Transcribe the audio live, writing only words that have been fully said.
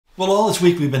Well, all this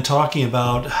week we've been talking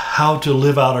about how to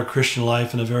live out our Christian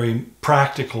life in a very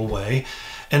practical way.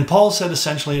 And Paul said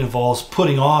essentially it involves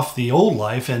putting off the old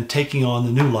life and taking on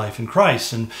the new life in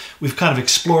Christ. And we've kind of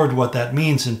explored what that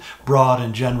means in broad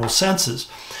and general senses.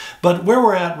 But where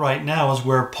we're at right now is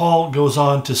where Paul goes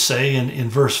on to say in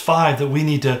verse 5 that we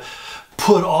need to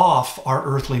put off our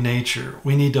earthly nature.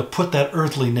 We need to put that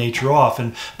earthly nature off.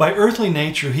 And by earthly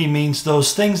nature, he means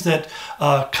those things that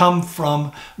come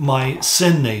from my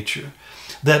sin nature.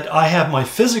 That I have my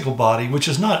physical body, which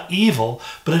is not evil,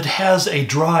 but it has a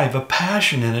drive, a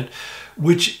passion in it,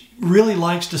 which really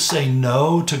likes to say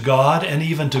no to God and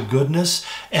even to goodness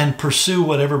and pursue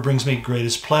whatever brings me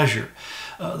greatest pleasure.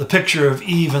 The picture of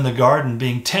Eve in the garden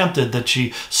being tempted that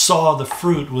she saw the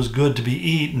fruit was good to be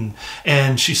eaten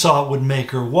and she saw it would make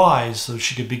her wise so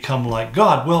she could become like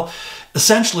God. Well,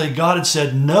 essentially God had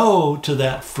said no to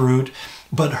that fruit,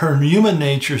 but her human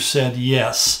nature said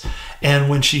yes.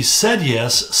 And when she said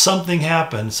yes, something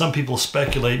happened. Some people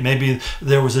speculate maybe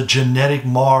there was a genetic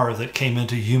mar that came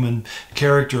into human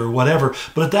character or whatever.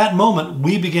 But at that moment,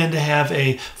 we began to have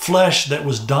a flesh that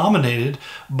was dominated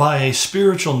by a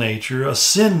spiritual nature, a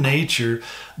sin nature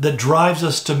that drives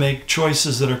us to make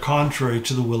choices that are contrary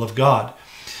to the will of God.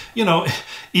 You know,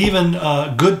 even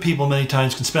good people many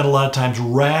times can spend a lot of times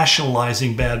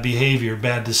rationalizing bad behavior,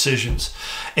 bad decisions.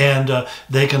 And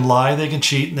they can lie, they can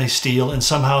cheat, and they steal, and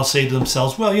somehow say to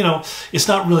themselves, well, you know, it's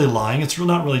not really lying, it's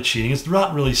not really cheating, it's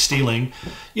not really stealing.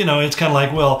 You know, it's kind of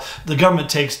like, well, the government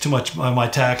takes too much of my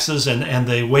taxes and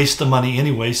they waste the money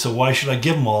anyway, so why should I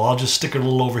give them all? I'll just stick it a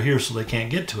little over here so they can't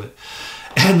get to it.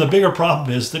 And the bigger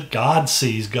problem is that God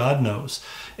sees, God knows.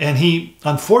 And he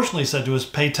unfortunately said to us,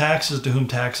 pay taxes to whom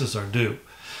taxes are due.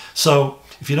 So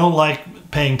if you don't like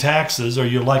paying taxes or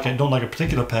you don't like a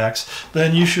particular tax,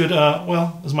 then you should,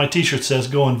 well, as my t-shirt says,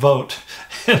 go and vote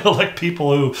and elect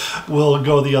people who will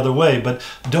go the other way. But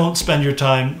don't spend your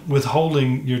time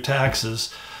withholding your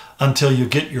taxes until you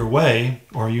get your way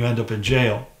or you end up in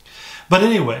jail. But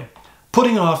anyway,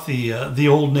 putting off the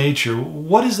old nature.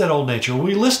 What is that old nature?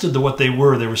 We listed what they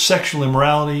were. They were sexual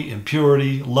immorality,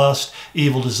 impurity, lust,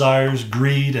 evil desires,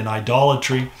 greed, and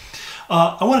idolatry.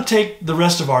 I want to take the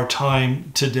rest of our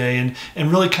time today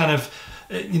and really kind of,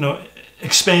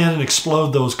 expand and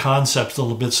explode those concepts a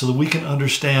little bit so that we can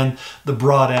understand the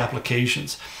broad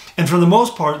applications. And for the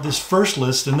most part, this first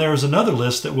list, and there is another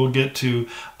list that we'll get to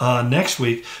next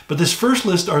week, but this first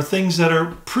list are things that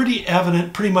are pretty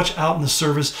evident, pretty much out in the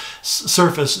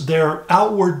surface. They're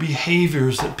outward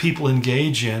behaviors that people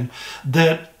engage in,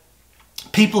 that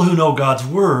people who know God's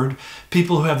Word,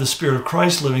 people who have the Spirit of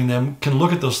Christ living in them, can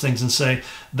look at those things and say,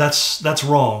 that's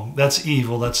wrong, that's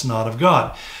evil, that's not of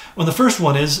God. Well, the first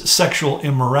one is sexual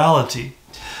immorality.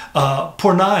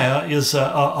 Porneia is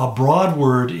a broad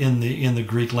word in the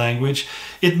Greek language.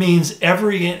 It means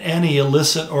any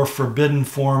illicit or forbidden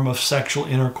form of sexual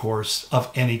intercourse of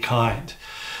any kind.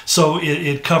 So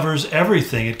it covers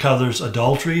everything. It covers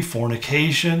adultery,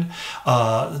 fornication,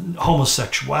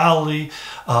 homosexuality,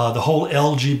 the whole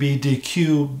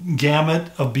LGBTQ gamut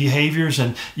of behaviors,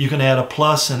 and you can add a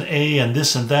plus and A and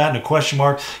this and that and a question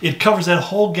mark. It covers that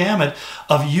whole gamut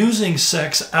of using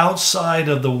sex outside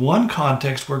of the one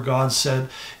context where God said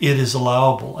it is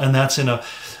allowable, and that's in a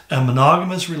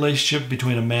monogamous relationship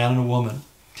between a man and a woman.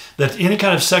 That any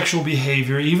kind of sexual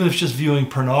behavior, even if it's just viewing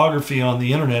pornography on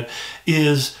the internet,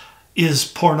 is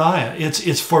porneia.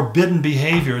 It's forbidden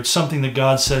behavior. It's something that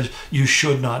God says you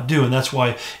should not do, and that's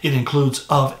why it includes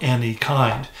of any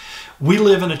kind. We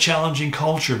live in a challenging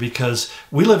culture because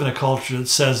we live in a culture that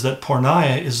says that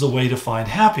porneia is the way to find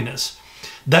happiness.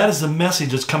 That is the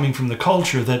message that's coming from the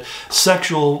culture, that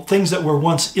sexual things that were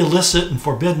once illicit and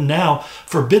forbidden, now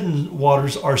forbidden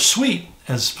waters are sweet,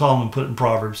 as Solomon put it in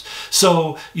Proverbs.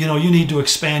 So, you need to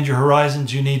expand your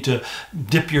horizons. You need to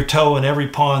dip your toe in every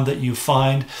pond that you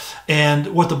find. And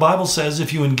what the Bible says,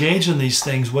 if you engage in these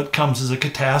things, what comes is a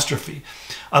catastrophe.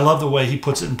 I love the way he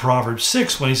puts it in Proverbs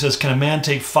 6 when he says, can a man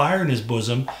take fire in his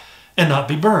bosom and not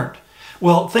be burned?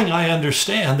 Well, I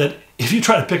understand that if you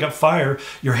try to pick up fire,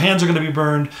 your hands are going to be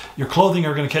burned, your clothing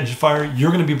are going to catch fire,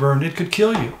 you're going to be burned, it could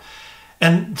kill you.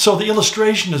 And so the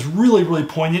illustration is really, really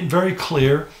poignant, very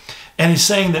clear. And he's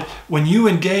saying that when you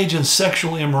engage in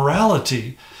sexual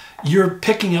immorality, you're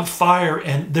picking up fire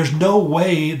and there's no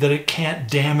way that it can't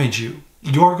damage you.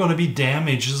 You're going to be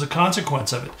damaged as a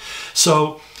consequence of it.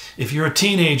 So if you're a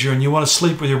teenager and you want to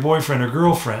sleep with your boyfriend or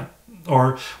girlfriend,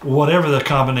 or whatever the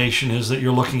combination is that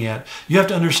you're looking at, you have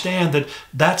to understand that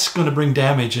that's going to bring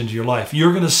damage into your life.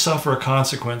 You're going to suffer a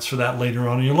consequence for that later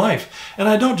on in your life. And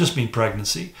I don't just mean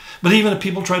pregnancy, but even if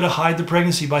people try to hide the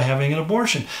pregnancy by having an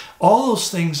abortion, all those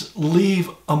things leave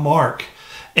a mark.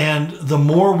 And the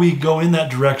more we go in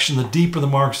that direction, the deeper the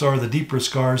marks are, the deeper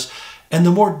scars, and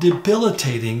the more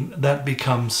debilitating that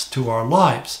becomes to our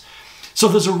lives. So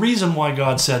there's a reason why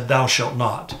God said, thou shalt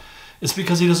not. It's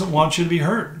because he doesn't want you to be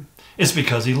hurt. It's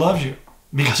because he loves you,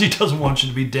 because he doesn't want you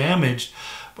to be damaged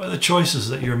by the choices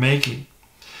that you're making.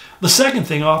 The second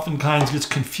thing oftentimes gets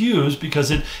confused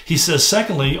because he says,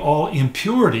 secondly, all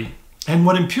impurity. And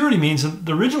what impurity means,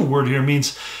 the original word here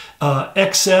means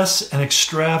excess and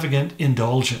extravagant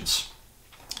indulgence.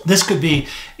 This could be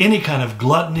any kind of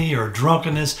gluttony or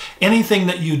drunkenness, anything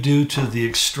that you do to the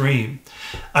extreme.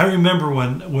 I remember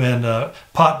when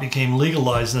pot became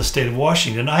legalized in the state of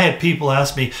Washington, I had people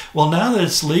ask me, well, now that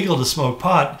it's legal to smoke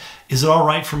pot, is it all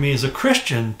right for me as a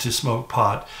Christian to smoke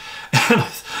pot?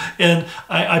 And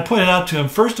I pointed out to him,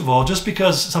 first of all, just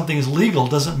because something is legal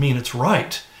doesn't mean it's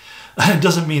right. It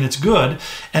doesn't mean it's good.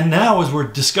 And now as we're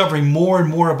discovering more and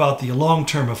more about the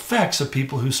long-term effects of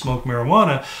people who smoke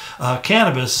marijuana,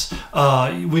 cannabis,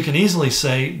 we can easily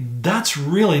say that's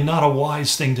really not a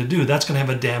wise thing to do. That's going to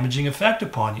have a damaging effect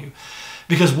upon you.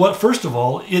 Because first of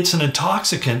all, it's an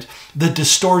intoxicant that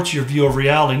distorts your view of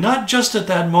reality, not just at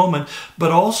that moment,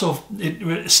 but also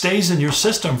it stays in your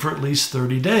system for at least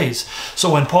 30 days.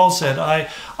 So when Paul said, I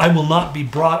will not be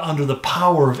brought under the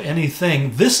power of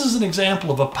anything, this is an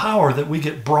example of a power that we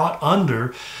get brought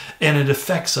under, and it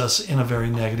affects us in a very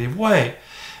negative way.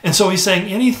 And so he's saying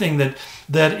anything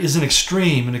that is an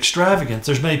extreme and extravagance.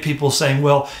 There's many people saying,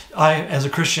 well, as a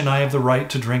Christian, I have the right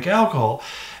to drink alcohol.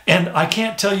 And I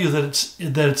can't tell you that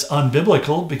it's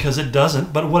unbiblical, because it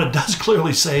doesn't. But what it does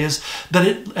clearly say is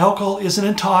that alcohol is an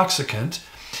intoxicant,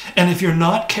 and if you're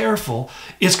not careful,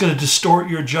 it's going to distort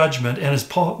your judgment. And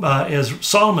as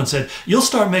Solomon said, you'll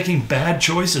start making bad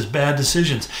choices, bad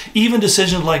decisions, even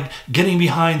decisions like getting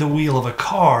behind the wheel of a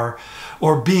car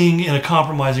or being in a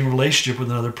compromising relationship with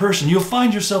another person. You'll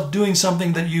find yourself doing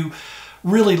something that you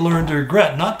really learned to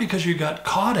regret, not because you got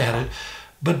caught at it,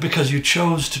 but because you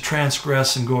chose to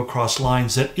transgress and go across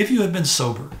lines that if you had been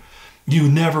sober, you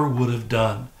never would have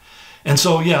done. And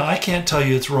so, yeah, I can't tell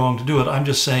you it's wrong to do it. I'm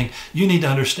just saying you need to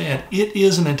understand it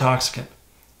is an intoxicant.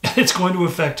 It's going to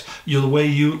affect you, the way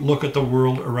you look at the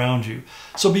world around you.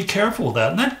 So be careful with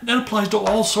that. And that applies to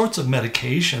all sorts of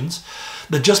medications.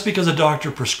 That just because a doctor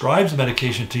prescribes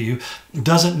medication to you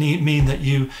doesn't mean that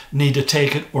you need to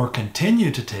take it or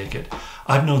continue to take it.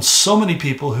 I've known so many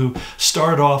people who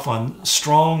start off on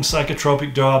strong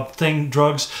psychotropic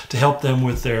drugs to help them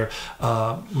with their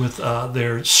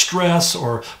stress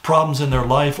or problems in their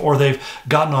life, or they've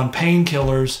gotten on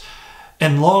painkillers,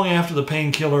 and long after the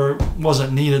painkiller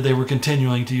wasn't needed, they were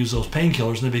continuing to use those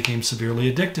painkillers, and they became severely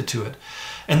addicted to it.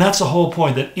 And that's the whole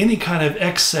point, that any kind of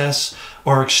excess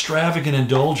or extravagant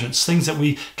indulgence, things that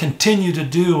we continue to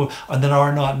do and that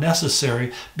are not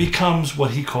necessary, becomes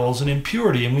what he calls an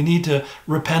impurity, and we need to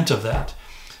repent of that.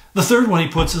 The third one he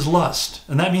puts is lust,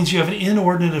 and that means you have an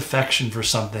inordinate affection for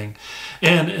something.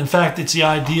 And in fact, it's the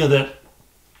idea that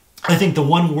I think the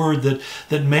one word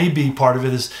that may be part of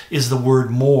it is the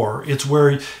word more. It's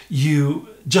where you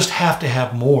just have to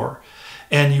have more.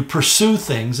 And you pursue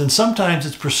things, and sometimes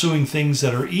it's pursuing things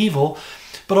that are evil,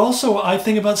 but also I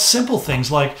think about simple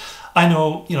things like, I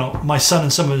know, my son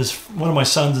and one of my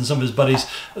sons and some of his buddies,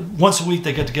 once a week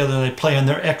they get together and they play on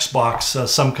their Xbox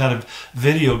some kind of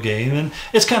video game, and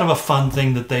it's kind of a fun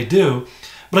thing that they do.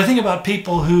 But I think about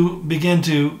people who begin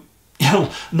to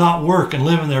not work and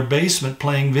live in their basement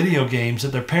playing video games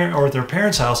at their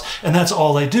parents' house, and that's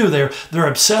all they do. They're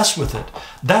obsessed with it.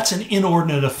 That's an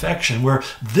inordinate affection where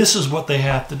this is what they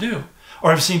have to do.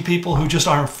 Or I've seen people who just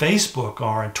are on Facebook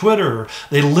or on Twitter, or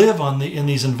they live in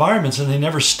these environments and they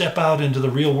never step out into the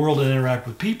real world and interact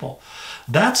with people.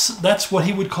 That's what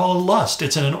he would call a lust.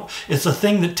 It's a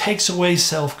thing that takes away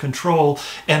self-control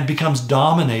and becomes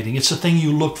dominating. It's a thing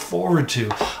you look forward to.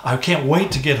 I can't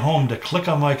wait to get home to click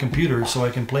on my computer so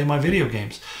I can play my video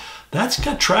games. That's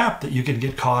a trap that you can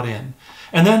get caught in.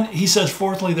 And then he says,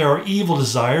 fourthly, there are evil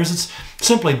desires. It's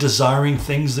simply desiring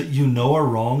things that you know are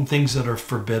wrong, things that are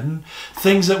forbidden,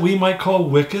 things that we might call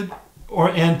wicked,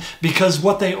 and because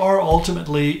what they are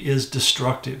ultimately is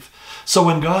destructive. So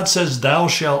when God says, thou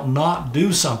shalt not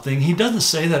do something, he doesn't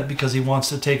say that because he wants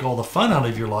to take all the fun out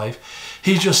of your life.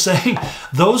 He's just saying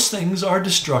those things are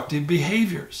destructive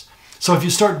behaviors. So if you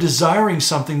start desiring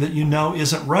something that you know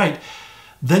isn't right,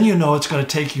 then you know it's going to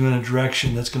take you in a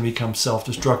direction that's going to become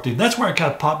self-destructive. That's where I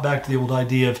kind of pop back to the old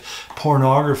idea of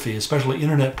pornography, especially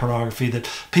internet pornography, that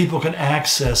people can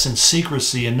access in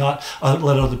secrecy and not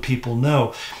let other people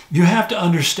know. You have to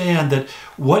understand that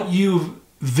what you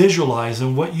visualize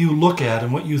and what you look at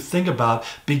and what you think about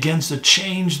begins to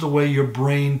change the way your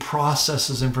brain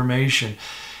processes information.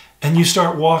 and you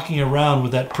start walking around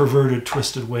with that perverted,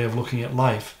 twisted way of looking at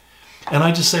life. And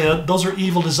I just say those are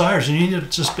evil desires, and you need to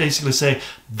just basically say,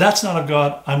 that's not of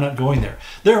God, I'm not going there.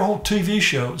 There are whole TV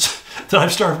shows that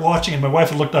I've started watching, and my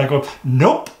wife would look at it and go,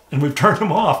 nope, and we've turned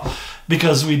them off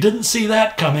because we didn't see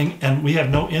that coming, and we have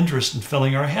no interest in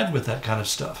filling our head with that kind of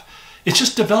stuff. It's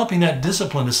just developing that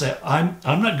discipline to say, I'm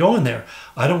not going there.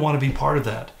 I don't want to be part of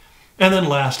that. And then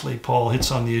lastly, Paul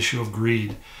hits on the issue of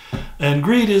greed. And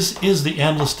greed is the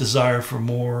endless desire for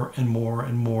more and more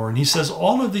and more. And he says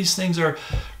all of these things are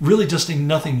really just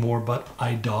nothing more but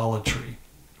idolatry.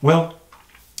 Well,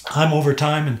 I'm over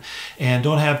time and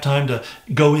don't have time to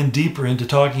go in deeper into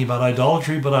talking about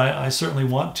idolatry, but I certainly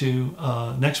want to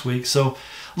next week. So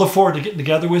look forward to getting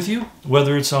together with you,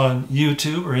 whether it's on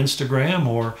YouTube or Instagram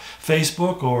or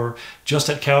Facebook or just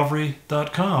at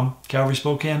Calvary.com,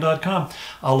 CalvarySpokane.com.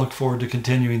 I'll look forward to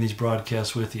continuing these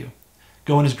broadcasts with you.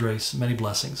 Go in His grace. Many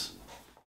blessings.